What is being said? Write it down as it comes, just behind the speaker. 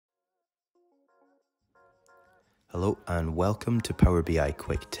Hello and welcome to Power BI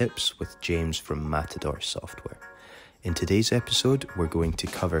Quick Tips with James from Matador Software. In today's episode, we're going to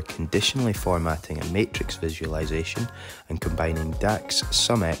cover conditionally formatting a matrix visualization and combining DAX,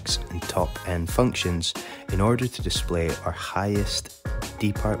 SumX and top-end functions in order to display our highest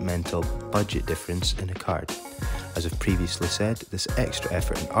departmental budget difference in a card. As I've previously said, this extra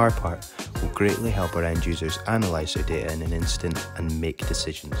effort on our part will greatly help our end users analyse their data in an instant and make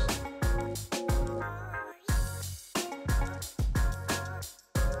decisions.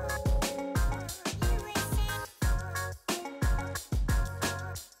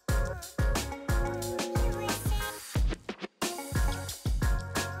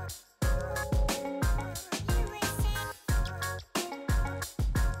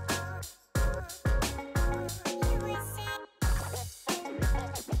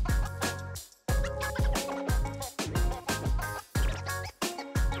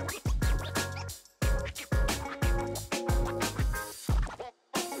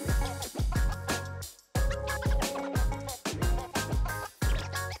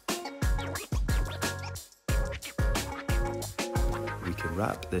 We can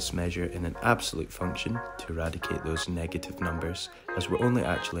wrap this measure in an absolute function to eradicate those negative numbers, as we're only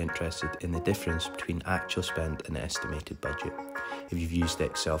actually interested in the difference between actual spend and estimated budget. If you've used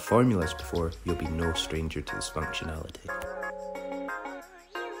Excel formulas before, you'll be no stranger to this functionality.